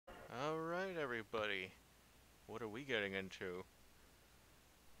buddy? What are we getting into?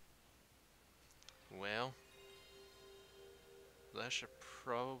 Well, that should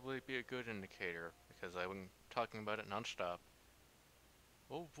probably be a good indicator, because I've been talking about it nonstop.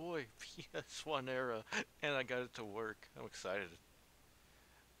 Oh boy, PS1 era, and I got it to work. I'm excited.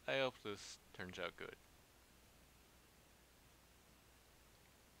 I hope this turns out good.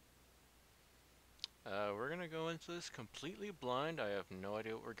 We're gonna go into this completely blind. I have no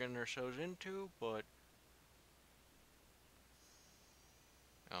idea what we're getting ourselves into, but...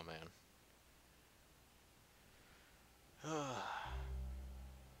 Oh man.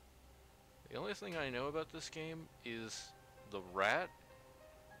 The only thing I know about this game is the rat,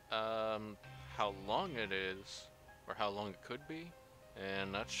 how long it is, or how long it could be,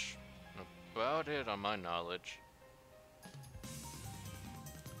 and that's about it on my knowledge.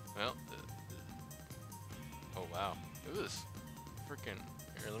 Well, oh wow, it was freaking.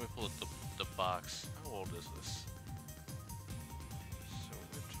 Here, let me pull up the box. How old is this? So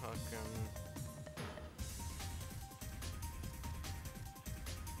we're talking.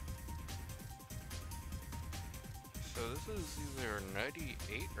 So this is either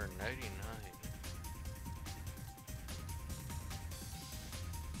 98 or 99.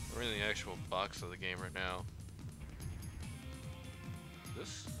 We're in the actual box of the game right now.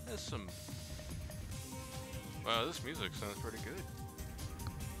 This has some... Wow, this music sounds pretty good.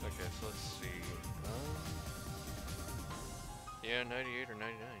 Okay, so let's see. Yeah, 98 or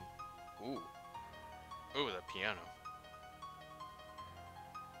 99. Ooh. Ooh, that piano.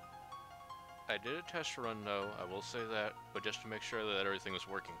 I did a test run though, I will say that, but just to make sure that everything was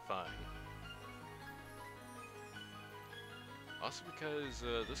working fine. Also because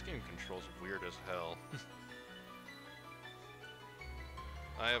this game controls weird as hell.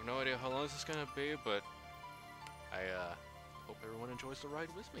 I have no idea how long this is gonna be, but I hope everyone enjoys the ride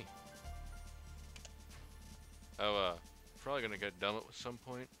with me. Oh, probably gonna get done at some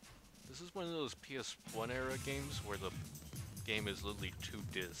point. This is one of those PS1 era games where the game is literally 2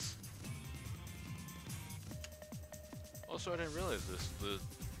 discs. Also, I didn't realize this. The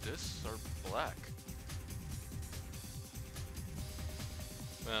discs are black.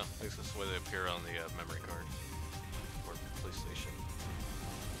 Well, at least that's the way they appear on the memory card. Or PlayStation.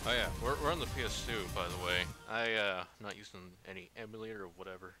 Oh yeah, we're on the PS2, by the way. I'm not using any emulator or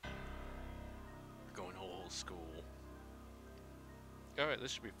whatever. We're going old school. Alright,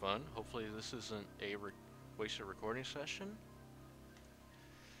 this should be fun. Hopefully this isn't a wasted recording session.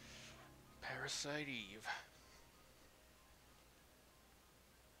 Parasite Eve.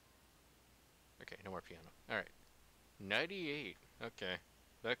 Okay, no more piano. Alright. 98. Okay.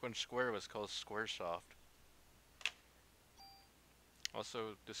 Back when Square was called Squaresoft.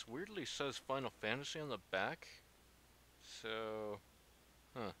 Also, this weirdly says Final Fantasy on the back. So...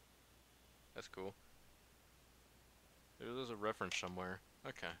 Huh. That's cool. There's a reference somewhere.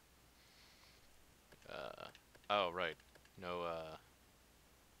 Okay. Oh, right. No,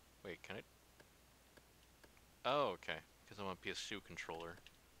 Wait, can I... Oh, okay. Because I'm on PS2 controller.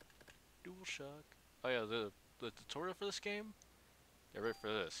 DualShock. Oh yeah, the tutorial for this game? Get ready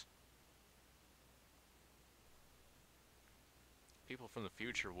for this. People from the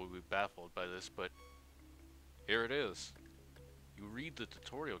future will be baffled by this, but here it is. You read the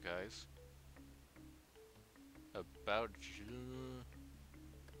tutorial, guys. About...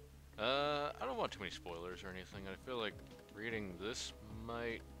 I don't want too many spoilers or anything. I feel like reading this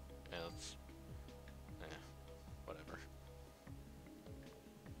might... Yeah, it's... whatever.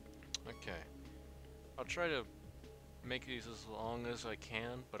 Okay. I'll try to make these as long as I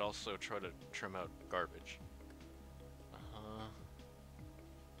can, but also try to trim out garbage.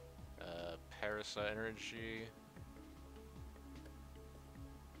 Parasite energy.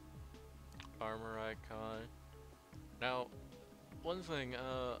 Armor icon. Now, one thing,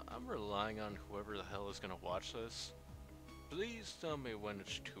 I'm relying on whoever the hell is gonna watch this. Please tell me when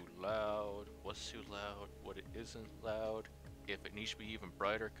it's too loud, what's too loud, what it isn't loud, if it needs to be even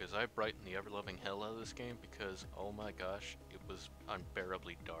brighter, because I brightened the ever-loving hell out of this game because, oh my gosh, it was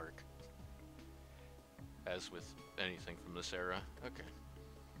unbearably dark. As with anything from this era. Okay.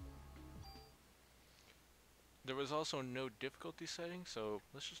 There was also no difficulty setting, so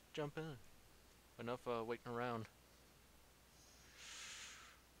let's just jump in. Enough waiting around.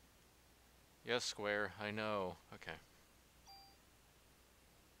 Yes, Square, I know. Okay.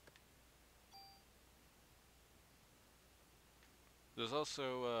 There's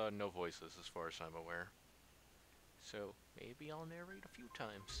also no voices as far as I'm aware. So maybe I'll narrate a few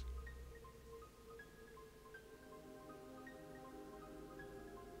times.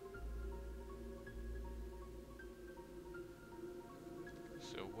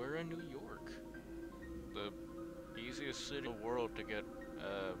 So we're in New York. The easiest city in the world to get,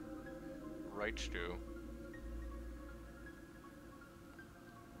 rights to.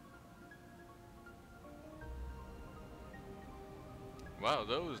 Wow,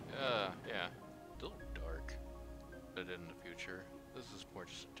 those, yeah. Still dark. But in the future. This is more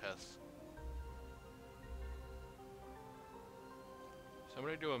just a test.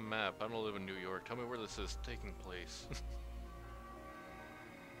 Somebody do a map. I don't live in New York. Tell me where this is taking place.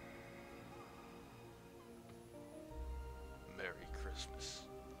 Merry Christmas.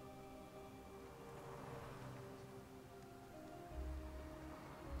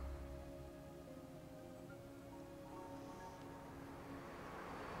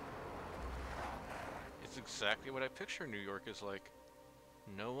 It's exactly what I picture New York is like.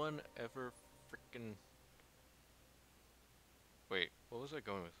 No one ever freaking... Wait, what was I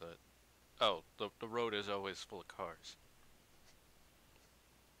going with that? Oh, the road is always full of cars.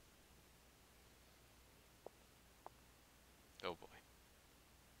 Oh boy.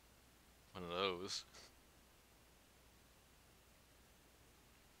 One of those.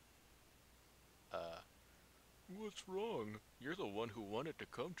 What's wrong? You're the one who wanted to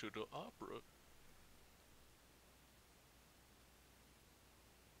come to the opera.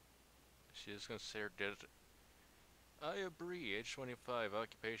 She's gonna say her dead. I agree, age 25,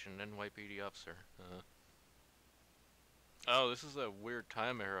 occupation, NYPD officer. Oh, this is a weird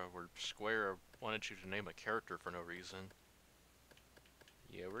time era where Square wanted you to name a character for no reason.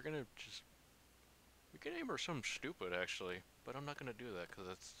 Yeah, we're gonna just... We can name her something stupid, actually, but I'm not gonna do that, because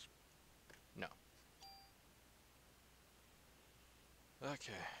that's... No.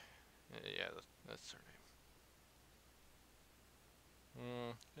 Okay. Yeah, that's her name.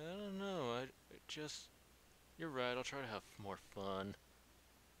 I don't know, I just... You're right, I'll try to have more fun.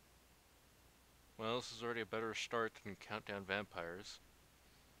 Well, this is already a better start than Countdown Vampires.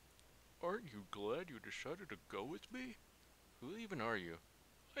 Aren't you glad you decided to go with me? Who even are you?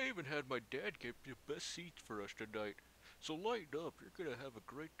 I even had my dad get the best seats for us tonight. So lighten up, you're gonna have a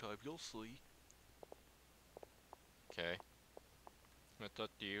great time, you'll see. Okay. That's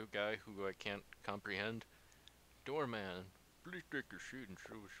up to you, guy who I can't comprehend. Doorman, please take your seat and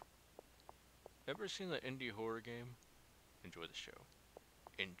show us. Ever seen the indie horror game? Enjoy the show.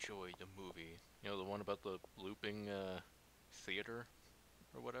 Enjoy the movie. You know, the one about the looping, theater?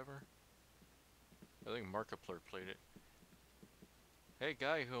 Or whatever? I think Markiplier played it. Hey,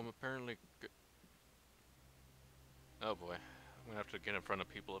 guy who I'm apparently... Oh boy. I'm gonna have to get in front of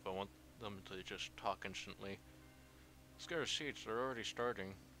people if I want them to just talk instantly. Scare seats, they're already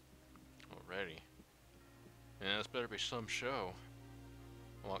starting. Already. Yeah, this better be some show.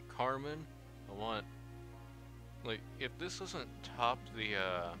 I want Carmen. I want... Like, if this doesn't top the,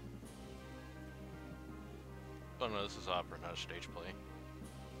 Oh no, this is opera, not a stage play.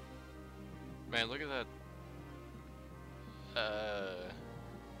 Man, look at that...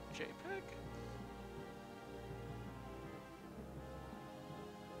 JPEG?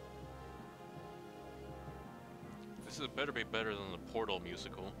 This better be better than the Portal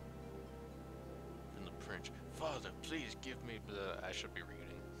musical. And the Prince. Father, please give me the... I should be reading.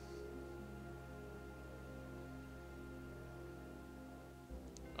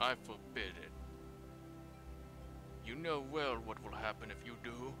 I forbid it. You know well what will happen if you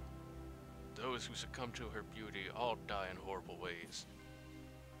do. Those who succumb to her beauty all die in horrible ways.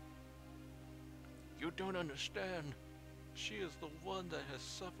 You don't understand. She is the one that has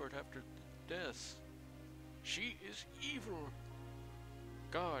suffered after death. She is evil.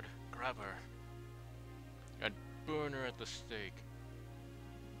 God, grab her and burn her at the stake.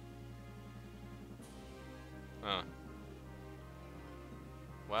 Huh.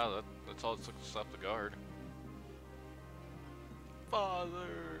 Wow, that's all it took to stop the guard.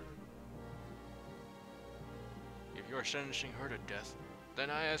 Father! If you are sentencing her to death, then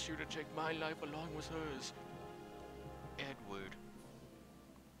I ask you to take my life along with hers. Edward.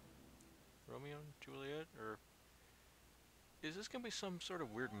 Romeo and Juliet? Or... Is this gonna be some sort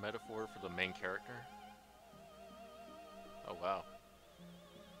of weird metaphor for the main character? Oh wow.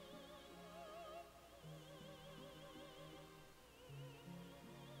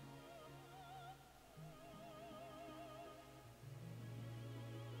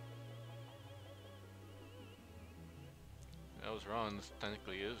 I was wrong, this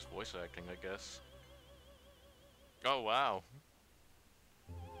technically is voice acting, I guess. Oh wow.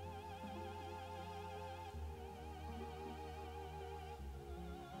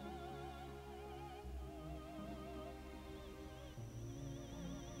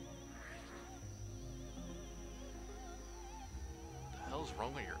 What the hell's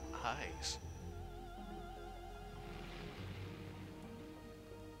wrong with your eyes?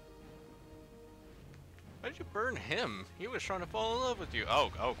 Why'd you burn him? He was trying to fall in love with you. Oh,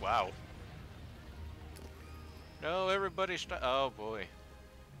 wow. No, everybody stop. Oh, boy.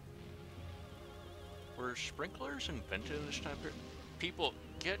 Were sprinklers invented in this time period? People,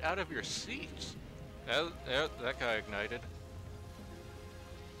 get out of your seats. That guy ignited.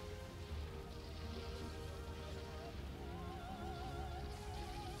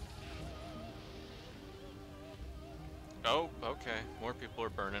 Oh, okay. More people are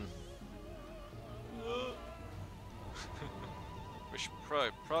burning. We should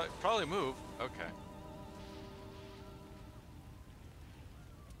probably move. Okay.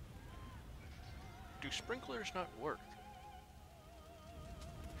 Do sprinklers not work?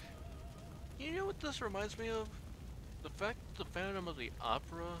 You know what this reminds me of? The fact that the Phantom of the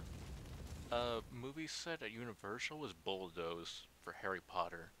Opera movie set at Universal was bulldozed for Harry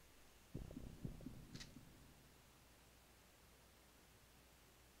Potter.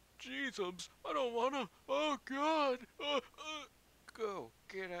 Jesus, I don't wanna. Oh God! Go,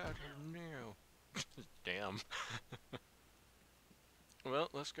 get out here now. Damn. Well,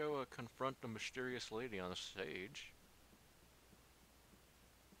 let's go confront the mysterious lady on the stage.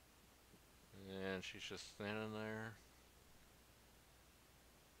 And she's just standing there.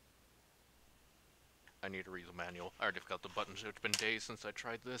 I need to read the manual. I already forgot the buttons. It's been days since I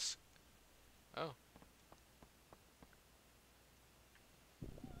tried this. Oh.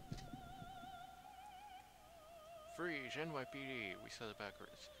 Freeze, NYPD. We said it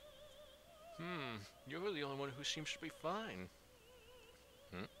backwards. You're the only one who seems to be fine.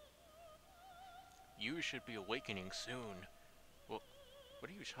 You should be awakening soon. Well,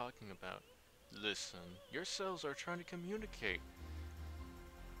 what are you talking about? Listen, your cells are trying to communicate.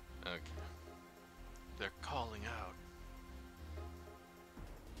 Okay. They're calling out.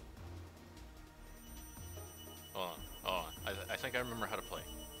 Hold on. I think I remember how to play.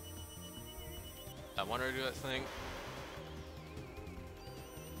 I want her to do that thing.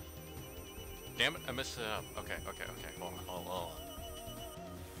 Damn it, I messed it up. Okay. Hold on.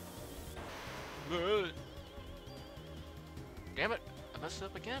 Damn it, I messed it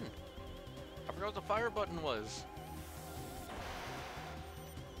up again. I forgot what the fire button was.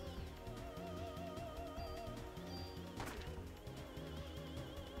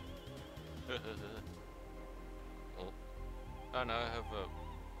 Oh no, I have a...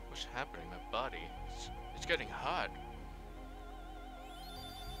 What's happening? My body. It's getting hot.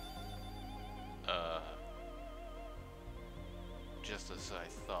 Just as I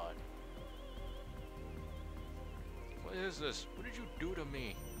thought. What is this? What did you do to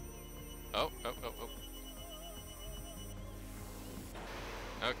me? Oh.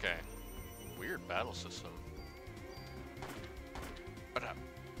 Okay. Weird battle system. What up?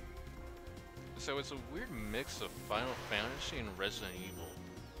 So it's a weird mix of Final Fantasy and Resident Evil.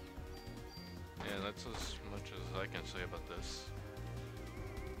 Yeah, that's as much as I can say about this.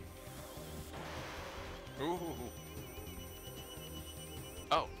 Ooh.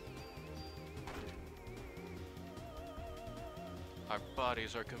 Oh. Our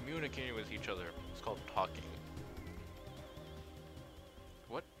bodies are communicating with each other. It's called talking.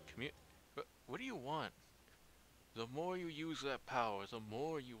 What? What do you want? The more you use that power, the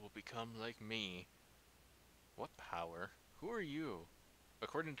more you will become like me. What power? Who are you?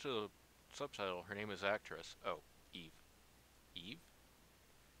 According to the subtitle, her name is Actress. Oh, Eve. Eve?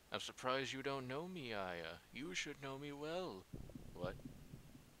 I'm surprised you don't know me, Aya. You should know me well. What?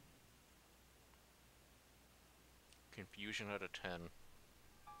 Confusion out of 10.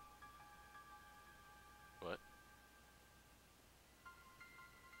 What?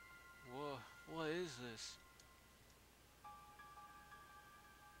 What is this?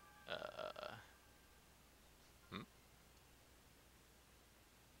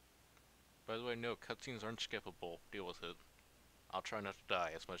 By the way, no, cutscenes aren't skippable. Deal with it. I'll try not to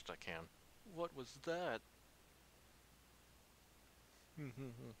die as much as I can. What was that?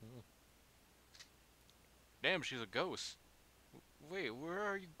 Damn, she's a ghost. Wait, where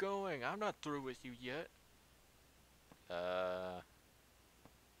are you going? I'm not through with you yet.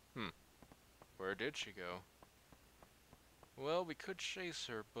 Where did she go? Well, we could chase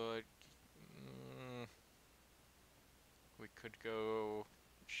her, but... we could go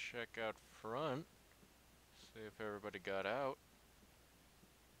check out front. See if everybody got out.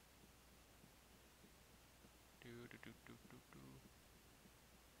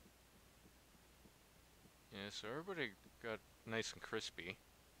 Yeah, so everybody got nice and crispy.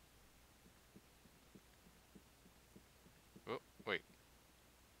 Oh, wait.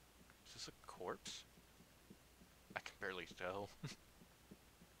 Is this a corpse? I can barely tell.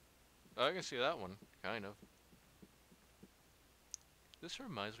 Oh, I can see that one, kind of. This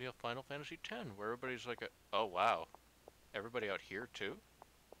reminds me of Final Fantasy X, where everybody's like, oh wow, everybody out here too?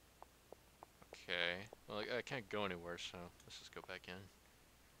 Okay, well, I can't go anywhere, so let's just go back in.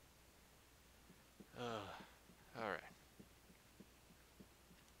 Alright.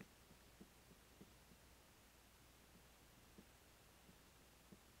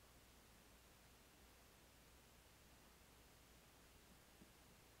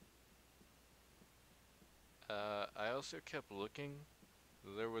 I also kept looking.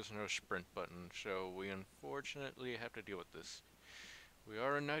 There was no sprint button, so we unfortunately have to deal with this. We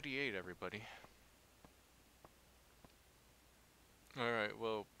are in 98, everybody. Alright,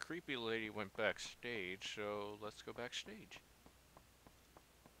 well, creepy lady went backstage, so let's go backstage.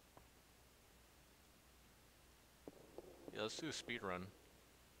 Yeah, let's do a speed run.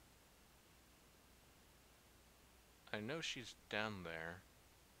 I know she's down there.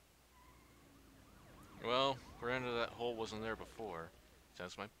 Well, granted that hole wasn't there before,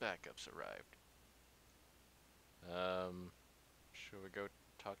 since my backups arrived. Should we go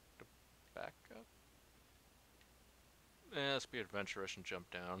talk to backup? Let's be adventurous and jump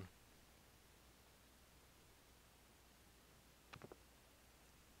down.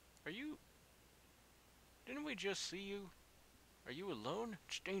 Are you... Didn't we just see you? Are you alone?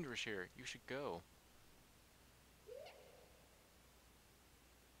 It's dangerous here. You should go.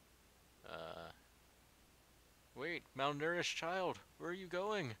 Wait, malnourished child, where are you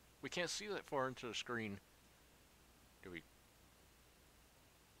going? We can't see that far into the screen. Do we...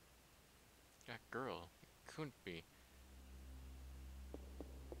 That girl, it couldn't be.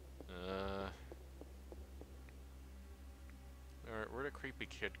 Alright, where'd a creepy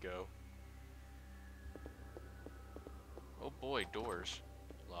kid go? Oh boy, doors.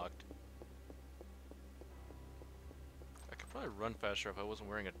 Locked. I could probably run faster if I wasn't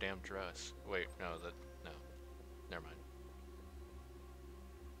wearing a damn dress. Wait, no, no. Never mind.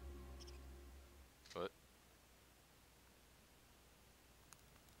 What?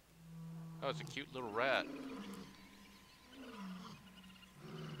 Oh, it's a cute little rat.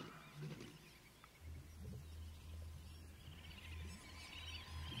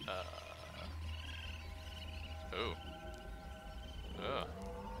 Oh. Ugh.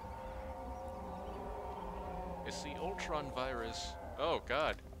 It's the Ultron virus. Oh,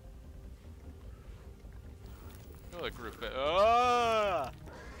 God. Oh, the group. Ah!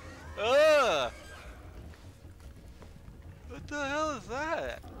 Ah! What the hell is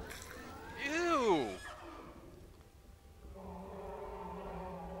that? Ew!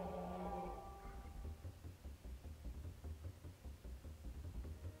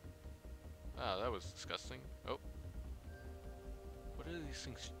 Ah, that was disgusting. Oh. What do these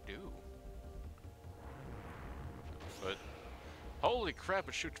things do? But holy crap,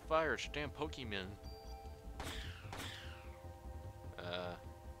 it shoots fire, it's a damn Pokemon.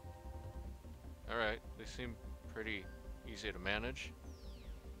 Alright, they seem pretty easy to manage.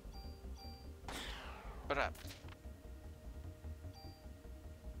 But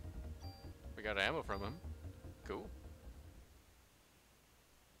we got ammo from him. Cool.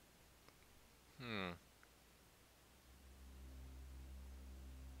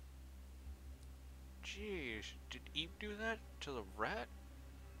 Jeez, did Eve do that to the rat?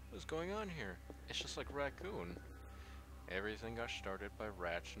 What's going on here? It's just like Raccoon. Everything got started by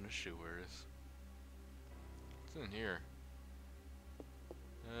rats and the shoers. What's in here?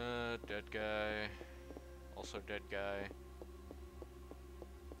 Dead guy. Also dead guy.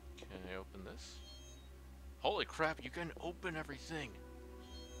 Can I open this? Holy crap, you can open everything!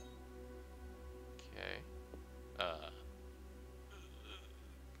 Okay.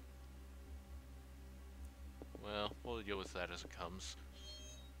 Well, we'll deal with that as it comes.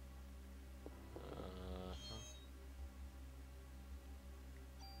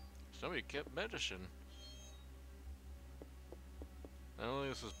 Somebody kept medicine. I don't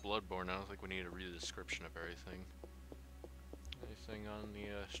think this is Bloodborne. I don't think we need to read the description of everything. Anything on the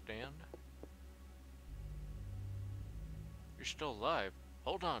stand? You're still alive.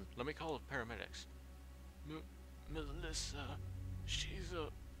 Hold on. Let me call the paramedics. Melissa. She's a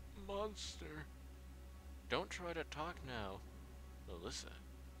monster. Don't try to talk now. Melissa.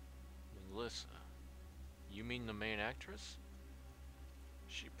 Melissa. You mean the main actress?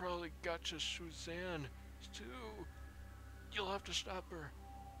 She probably got to Suzanne, too. You'll have to stop her.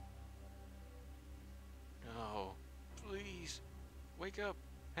 No. Please. Wake up.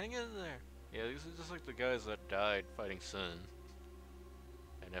 Hang in there. Yeah, these are just like the guys that died fighting Sin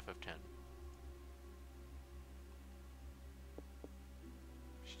in FF10.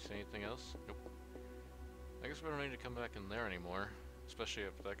 She say anything else? Nope. I guess we don't need to come back in there anymore. Especially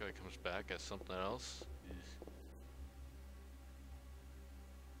if that guy comes back as something else.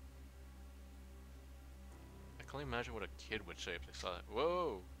 only imagine what a kid would say if they saw that.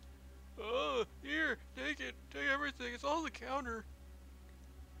 Whoa! Oh, here, take it, take everything. It's all on the counter.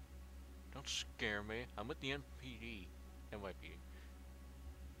 Don't scare me. I'm with the NPD. NYPD.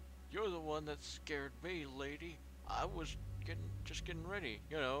 You're the one that scared me, lady. I was just getting ready.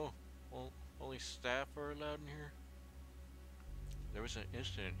 You know, well, only staff are allowed in here. There was an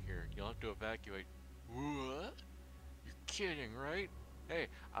incident here. You'll have to evacuate. What? You're kidding, right? Hey,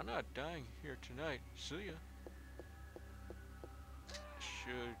 I'm not dying here tonight. See ya.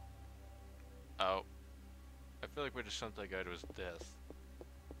 Should... Oh. I feel like we just sent that guy to his death.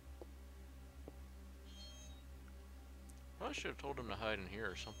 Probably should have told him to hide in here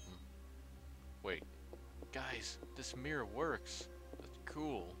or something. Wait. Guys, this mirror works. That's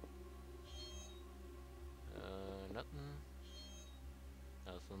cool. Nothing.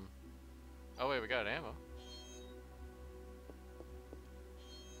 Nothing. Oh wait, we got ammo.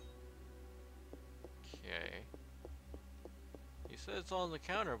 Okay. He said it's all on the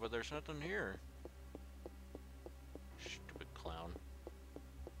counter, but there's nothing here. Stupid clown.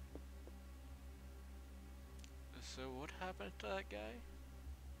 So what happened to that guy?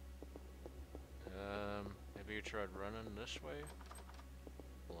 Maybe you tried running this way?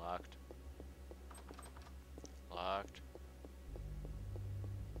 Locked. Locked.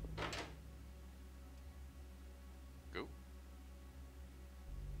 Go.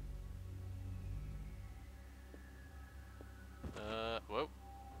 Whoa.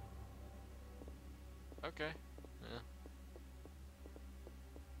 Okay. Yeah.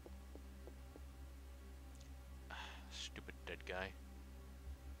 Stupid dead guy.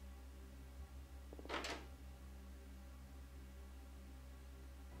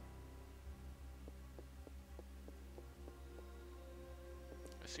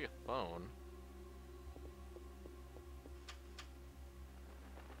 I see a phone.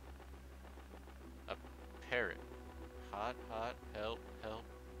 A parrot. Hot, hot, help, help.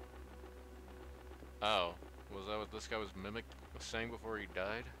 Oh, was that what this guy was saying before he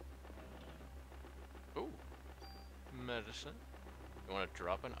died? Ooh. Medicine. You want to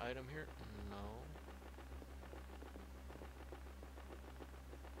drop an item here? No.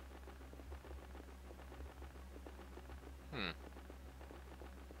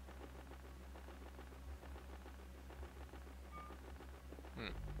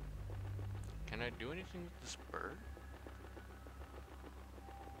 Can I do anything with this bird?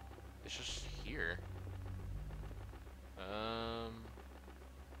 It's just here.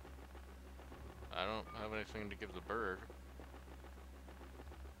 I don't have anything to give the bird.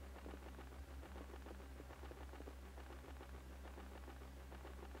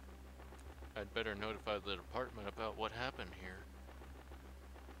 I'd better notify the department about what happened here.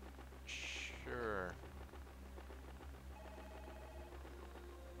 Sure.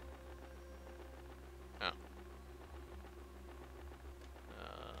 Oh.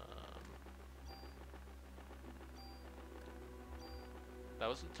 That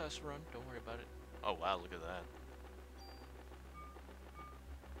was a test run, don't worry about it. Oh wow, look at that.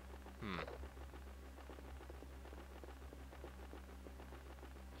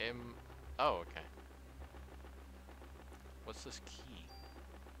 Oh, okay. What's this key?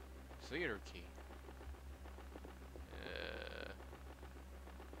 Theater key.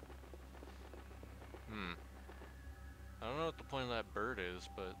 I don't know what the point of that bird is,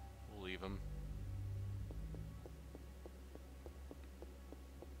 but we'll leave him.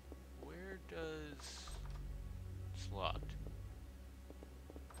 Where does... It's locked.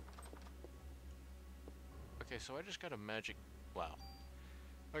 Okay, so I just got a magic... Wow.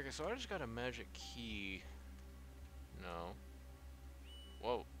 Okay, so I just got a magic key. No.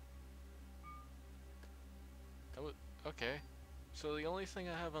 Whoa. That was... Okay. So the only thing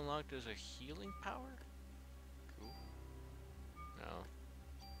I have unlocked is a healing power? Cool. No.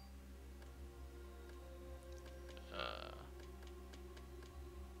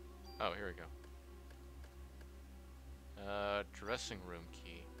 Oh, here we go. Dressing room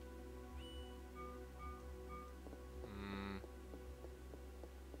key.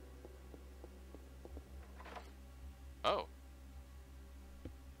 Oh.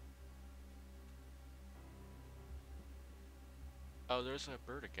 Oh, there's that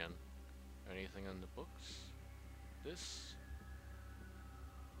bird again. Anything in the books? This?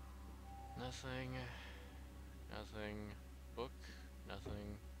 Nothing. Nothing. Book?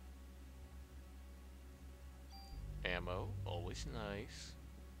 Nothing. Ammo, always nice.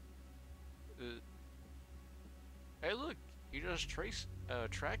 Hey look, you just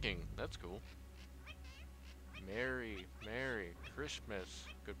tracking, that's cool. Merry Christmas,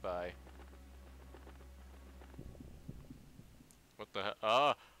 goodbye. What the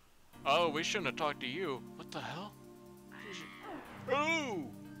hell? Oh, we shouldn't have talked to you. What the hell? Oh!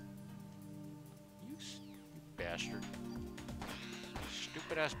 You bastard.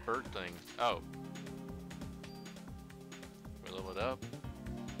 Stupid ass bird thing. Oh. We leveled up.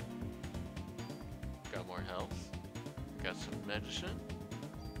 Got more health. Got some medicine.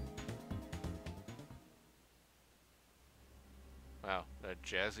 Wow, that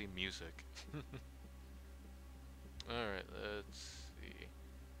jazzy music. Alright, let's see.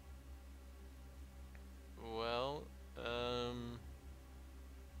 Well,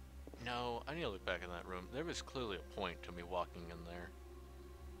 no, I need to look back in that room. There was clearly a point to me walking in there.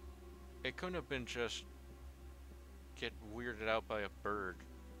 It couldn't have been just get weirded out by a bird.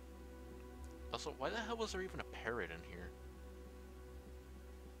 Also, why the hell was there even a parrot in here?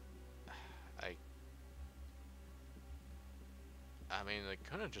 I mean, they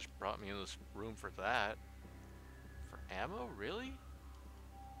could have just brought me in this room for that. For ammo? Really?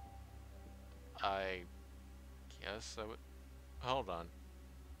 I guess I would... Hold on.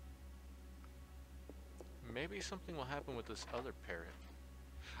 Maybe something will happen with this other parrot.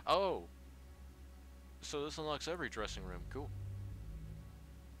 Oh! So this unlocks every dressing room. Cool.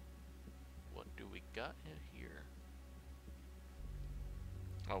 What do we got in here?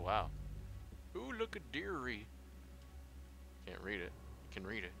 Oh, wow. Ooh, look at dearie. Can't read it. You can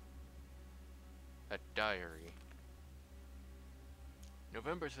read it. A diary.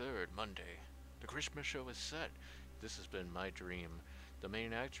 November 3rd, Monday. The Christmas show is set. This has been my dream. The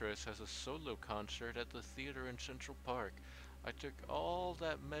main actress has a solo concert at the theater in Central Park. I took all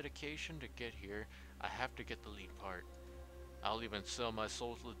that medication to get here. I have to get the lead part. I'll even sell my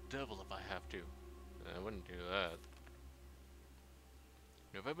soul to the devil if I have to. I wouldn't do that.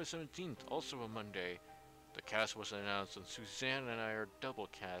 November 17th, also a Monday. The cast was announced and Suzanne and I are double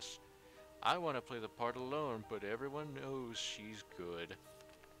cast. I want to play the part alone, but everyone knows she's good.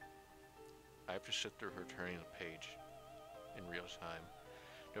 I have to sit through her turning the page in real time.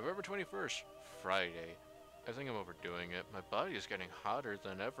 November 21st, Friday. I think I'm overdoing it. My body is getting hotter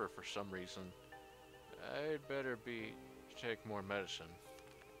than ever for some reason. I'd better take more medicine.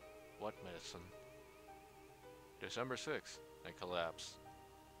 What medicine? December 6th, I collapse.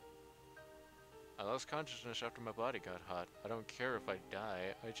 I lost consciousness after my body got hot. I don't care if I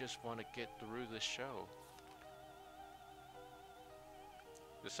die, I just want to get through this show.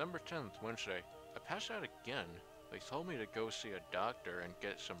 December 10th, Wednesday. I passed out again. They told me to go see a doctor and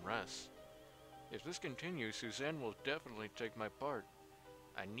get some rest. If this continues, Suzanne will definitely take my part.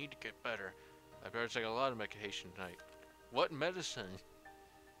 I need to get better. I better take a lot of medication tonight. What medicine?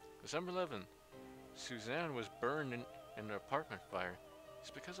 December 11th. Suzanne was burned in an apartment fire. It's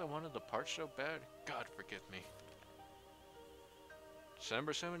because I wanted the part so bad. God forgive me.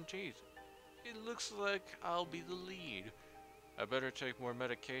 December 17th. It looks like I'll be the lead. I better take more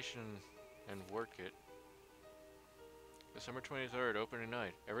medication and work it. December 23rd, opening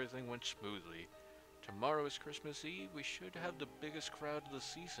night. Everything went smoothly. Tomorrow is Christmas Eve. We should have the biggest crowd of the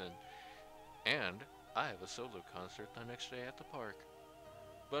season. And I have a solo concert the next day at the park.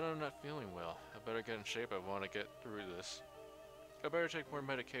 But I'm not feeling well. I better get in shape. I want to get through this. I better take more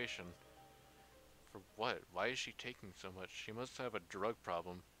medication. For what? Why is she taking so much? She must have a drug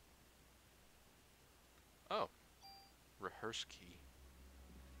problem. Oh. Rehearse key.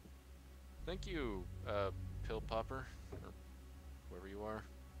 Thank you, pill popper. Or whoever you are.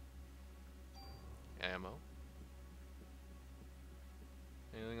 Ammo.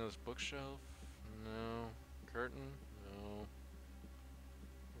 Anything on this bookshelf? No. Curtain? No.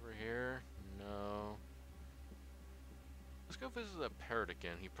 Over here? No. Let's go visit that parrot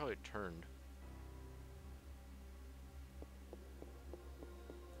again. He probably turned.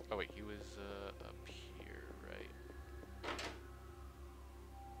 Oh wait, he was up here, right?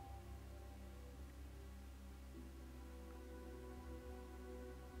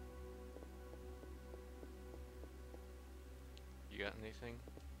 You got anything?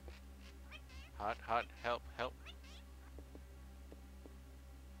 Hot, hot, help, help.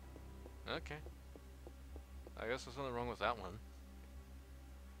 Okay. I guess there's nothing wrong with that one.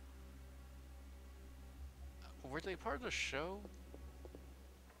 Were they part of the show?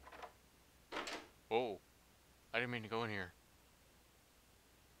 Oh. I didn't mean to go in here.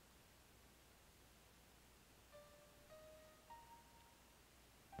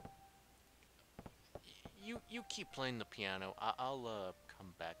 You keep playing the piano. I'll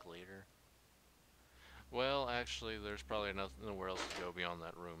come back later. Well, actually, there's probably nowhere else to go beyond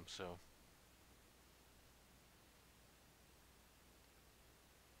that room, so...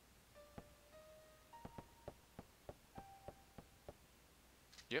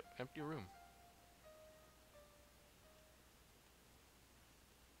 Yep, empty room.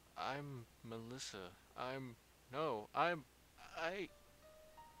 I'm Melissa. No, I, I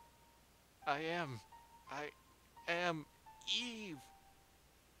I am Eve.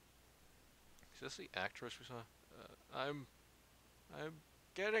 Is this the actress we saw? I'm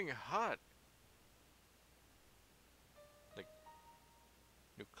getting hot. The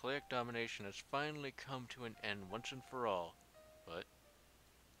nucleic domination has finally come to an end once and for all. But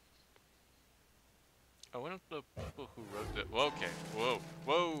I wonder if the people who wrote it. Well, okay. Whoa.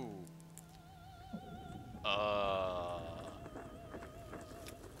 Whoa.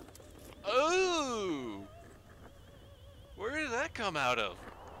 Oh! Where did that come out of?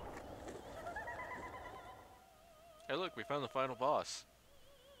 Hey, look, we found the final boss.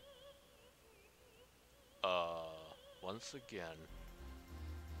 Once again.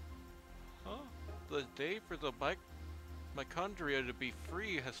 Huh? The day for the mitochondria to be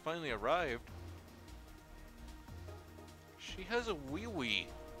free has finally arrived. She has a wee-wee.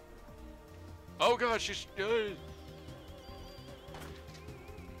 Oh god, she's...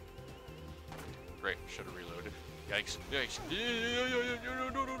 Great, should have reloaded. Yikes, yikes.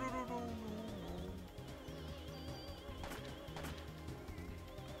 No.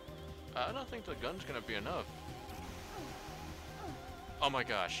 I don't think the gun's gonna be enough. Oh my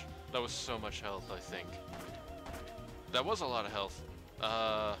gosh, that was so much health, I think. That was a lot of health.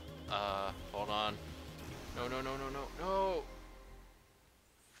 Hold on. No.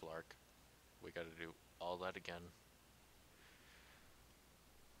 Flark. We gotta do all that again.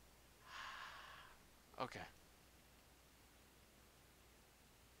 Okay.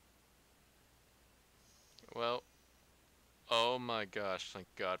 Well, oh my gosh, thank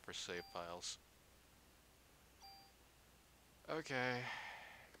God for save files. Okay.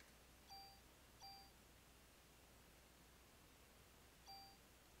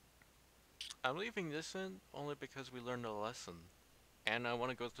 I'm leaving this in only because we learned a lesson. And I want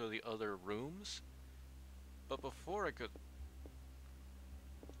to go through the other rooms. But before I could...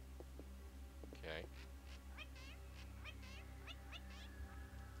 Okay.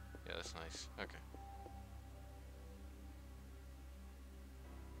 Yeah, that's nice. Okay.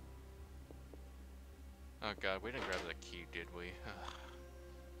 Oh god, we didn't grab the key, did we?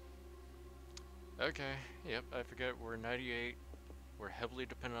 Okay, yep, I forget, we're 98. We're heavily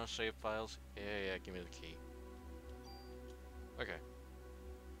dependent on save files. Yeah, give me the key. Okay.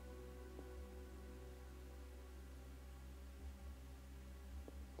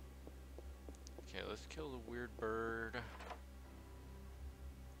 Okay, let's kill the weird bird.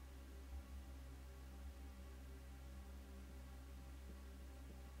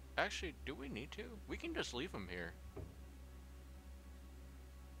 Actually, do we need to? We can just leave him here.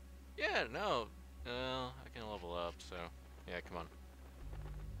 Yeah, no. I can level up, so... Yeah, come on.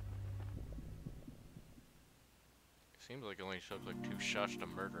 Seems like it only took like 2 shots to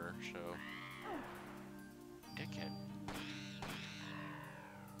murder, so... Dickhead.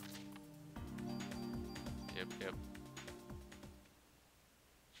 Yep.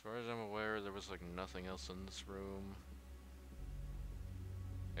 As far as I'm aware, there was like nothing else in this room.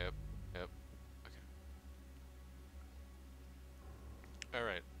 Yep. Okay.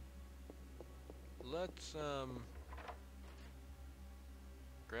 Alright. Let's,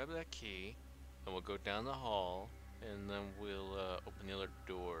 grab that key, and we'll go down the hall, and then we'll, open the other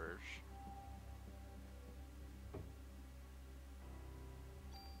doors.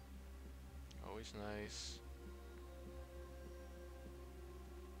 Always nice.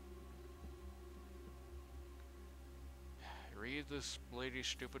 Read this lady's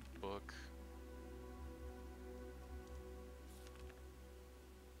stupid book.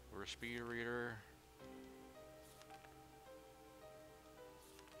 We're a speed reader.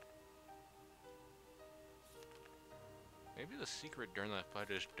 Maybe the secret during that fight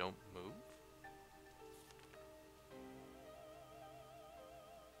is don't move?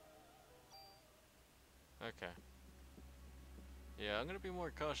 Okay. Yeah, I'm gonna be more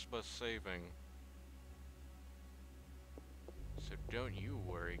cautious about saving. So don't you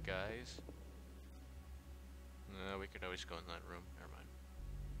worry, guys. No, we could always go in that room. Never mind.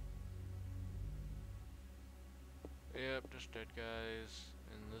 Yep, just dead guys.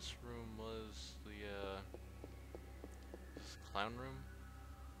 And this room was the, this clown room?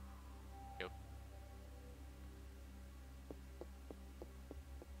 Yep.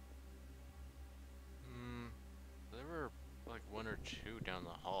 There were like 1 or 2 down the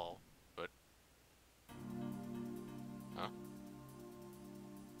hall, but... Huh?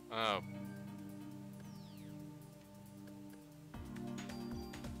 Oh.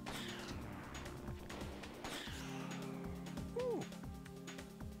 Woo.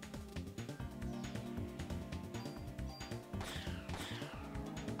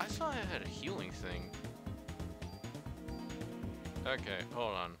 I saw saw I had a healing thing. Okay,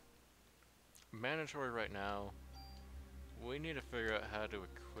 hold on. Mandatory right now. We need to figure out how to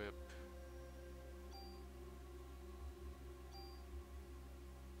equip.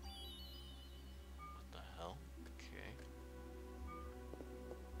 What the hell? Okay.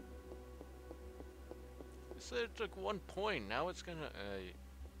 It said it took 1 point. Now it's gonna.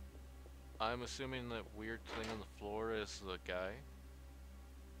 I'm assuming that weird thing on the floor is the guy.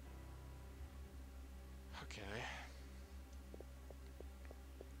 Okay.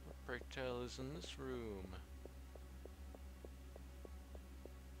 What pray tell is in this room?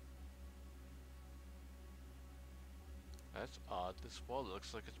 That's odd. This wall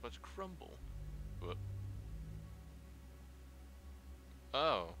looks like it's about to crumble. Whoop.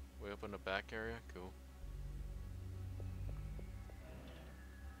 Oh, we opened a back area? Cool.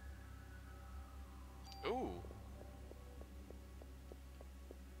 Ooh!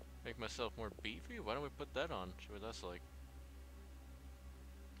 Make myself more beefy? Why don't we put that on? See what that's like.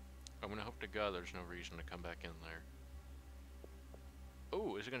 I'm gonna hope to God there's no reason to come back in there.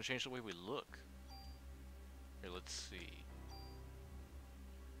 Ooh, is it gonna change the way we look? Here, let's see.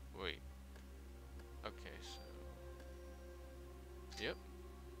 Wait. Okay, so... Yep.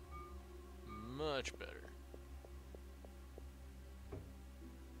 Much better.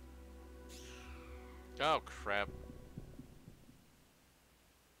 Oh, crap.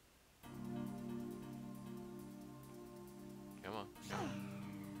 Come on.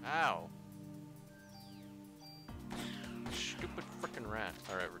 Ow! Stupid frickin' rat.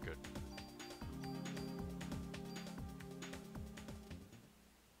 Alright, we're good.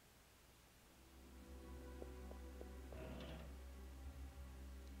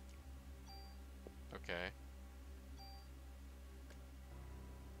 Okay.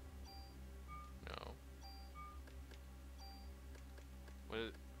 No. What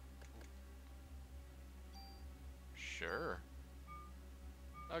is... Sure.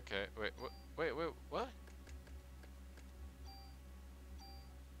 Okay, wait, wait, what?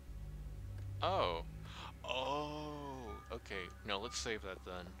 Oh. Oh, okay. No, let's save that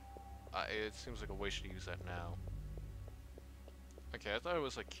then. It seems like a waste to use that now. Okay, I thought it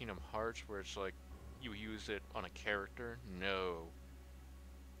was like Kingdom Hearts, where it's like, you use it on a character. No.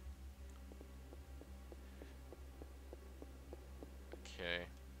 Okay.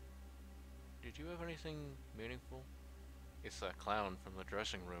 Did you have anything meaningful? It's that clown from the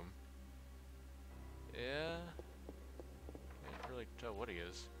dressing room. Yeah? Can't really tell what he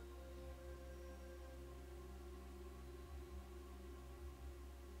is.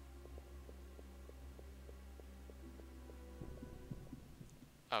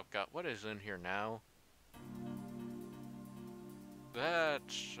 Oh god, what is in here now?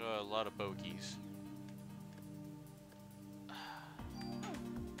 That's a lot of bogeys.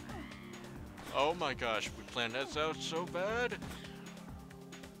 Oh my gosh, we planned this out so bad!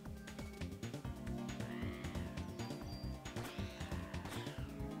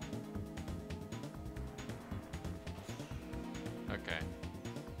 Okay.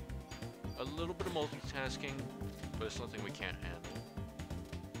 A little bit of multitasking, but it's nothing we can't handle.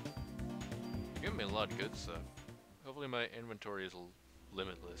 You're giving me a lot of good stuff. Hopefully my inventory is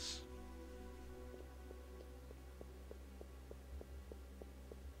limitless.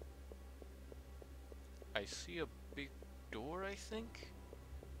 I see a big door, I think?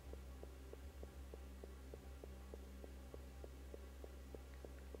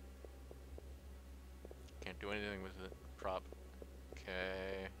 Can't do anything with it. Prop.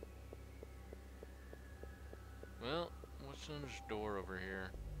 Okay. Well, what's in this door over here?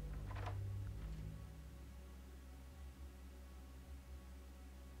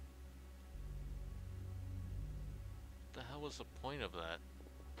 What the hell was the point of that?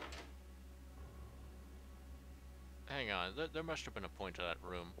 Hang on, there must have been a point to that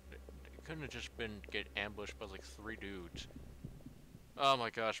room. It couldn't have just been get ambushed by like 3 dudes. Oh my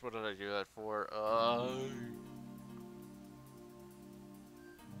gosh, what did I do that for? Oh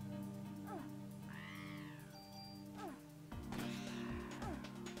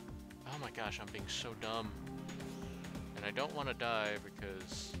my gosh, I'm being so dumb. And I don't want to die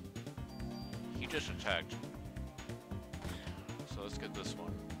because he just attacked. So let's get this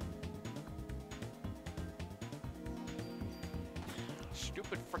one.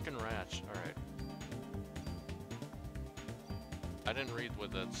 Stupid frickin' rats. Alright. I didn't read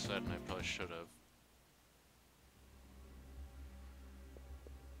what that said and I probably should have.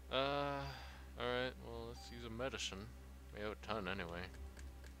 Alright, well let's use a medicine. We have a ton anyway.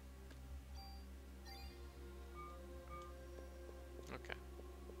 Okay.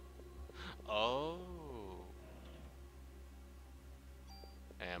 Oh.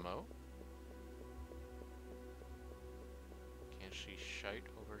 ammo. Can't see shite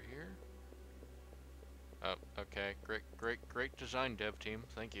over here. Oh, okay. Great design, dev team.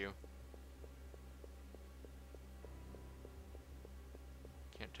 Thank you.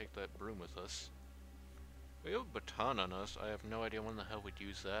 Can't take that broom with us. We have a baton on us. I have no idea when the hell we'd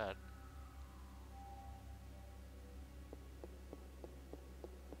use that.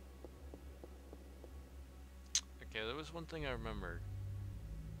 Okay, there was one thing I remembered.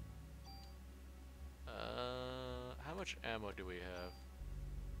 How much ammo do we have?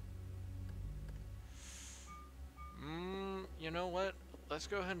 You know what? Let's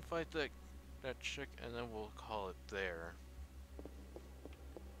go ahead and fight that chick, and then we'll call it there.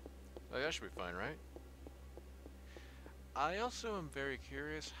 Like, that should be fine, right? I also am very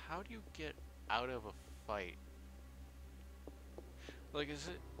curious, how do you get out of a fight? Like, is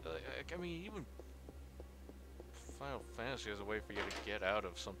it, I mean, even Final Fantasy has a way for you to get out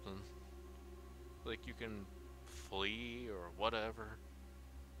of something. Like, you can flee or whatever.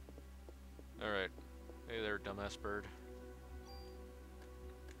 Alright. Hey there, dumbass bird.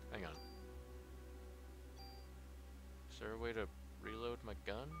 Hang on. Is there a way to reload my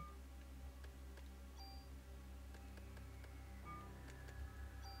gun?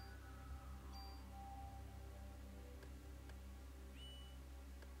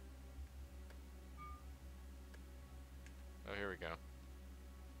 Oh, here we go.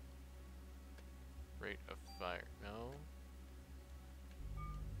 Rate of fire. No.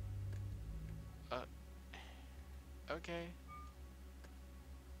 Okay.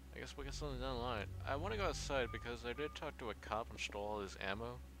 I guess we'll get something down the line. I want to go outside because I did talk to a cop and stole all his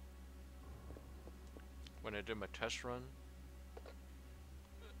ammo when I did my test run.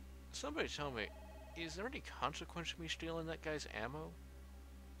 Somebody tell me, is there any consequence to me stealing that guy's ammo?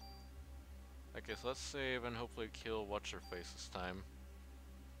 Okay, so let's save and hopefully kill What's-Her-Face this time.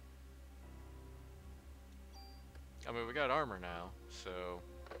 I mean, we got armor now, so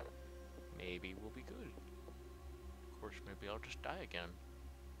maybe we'll be good. Of course, maybe I'll just die again.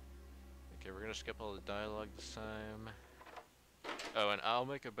 Okay, we're gonna skip all the dialogue this time. Oh, and I'll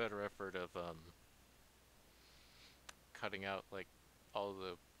make a better effort of, cutting out, like, all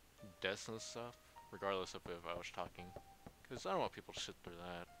the deaths and stuff, regardless of if I was talking. Because I don't want people to sit through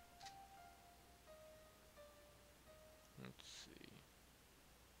that. Let's see.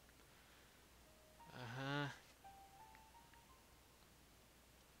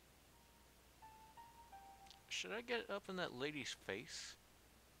 Should I get up in that lady's face?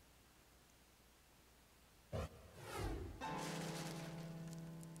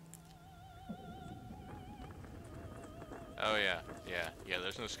 Oh yeah,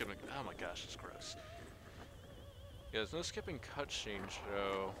 there's no skipping. Oh my gosh, it's gross. Yeah, there's no skipping cutscenes,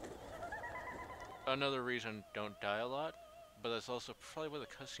 so another reason don't die a lot, but that's also probably why the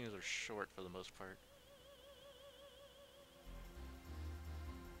cutscenes are short for the most part.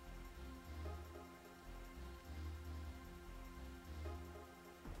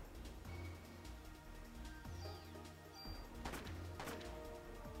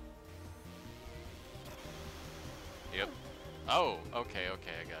 Yep. Oh, okay,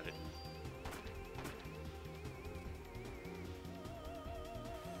 I got it.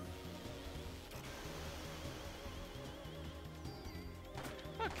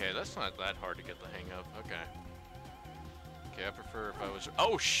 Okay, that's not that hard to get the hang of. Okay. Okay, I prefer if I was...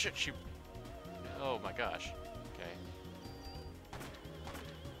 Oh, shit, she... Oh, my gosh. Okay.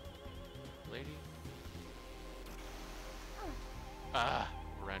 Lady? Ah,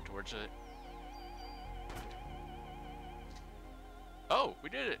 ran towards it. Oh, we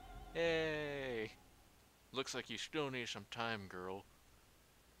did it! Yay! Looks like you still need some time, girl.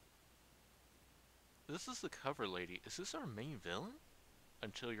 This is the cover lady. Is this our main villain?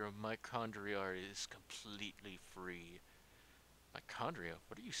 Until your mitochondria is completely free. Mitochondria?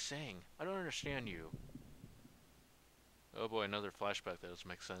 What are you saying? I don't understand you. Oh boy, another flashback that doesn't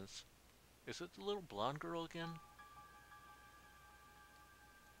make sense. Is it the little blonde girl again?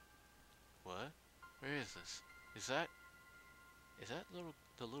 What? Where is this? Is that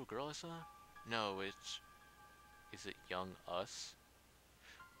the little girl I saw? No, it's... Is it young us?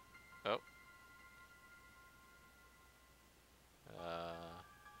 Oh.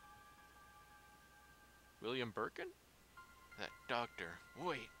 William Birkin? That doctor.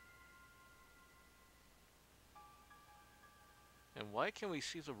 Wait. And why can we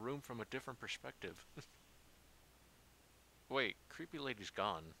see the room from a different perspective? Wait, creepy lady's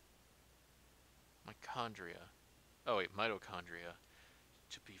gone. Mitochondria. Oh wait, mitochondria.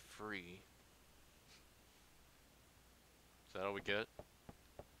 To be free. Is that all we get?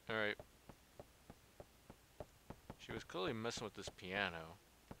 Alright. She was clearly messing with this piano.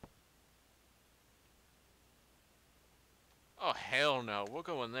 Oh, hell no. We'll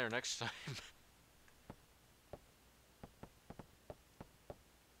go in there next time.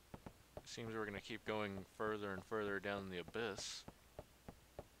 Seems we're gonna keep going further and further down the abyss.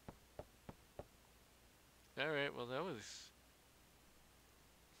 Alright, well that was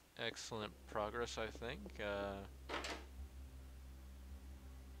excellent progress, I think.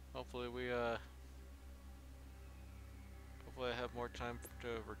 Hopefully hopefully I have more time to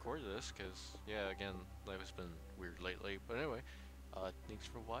record this, because, yeah, again, life has been weird lately. But anyway, thanks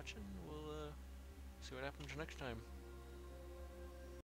for watching. We'll, see what happens next time.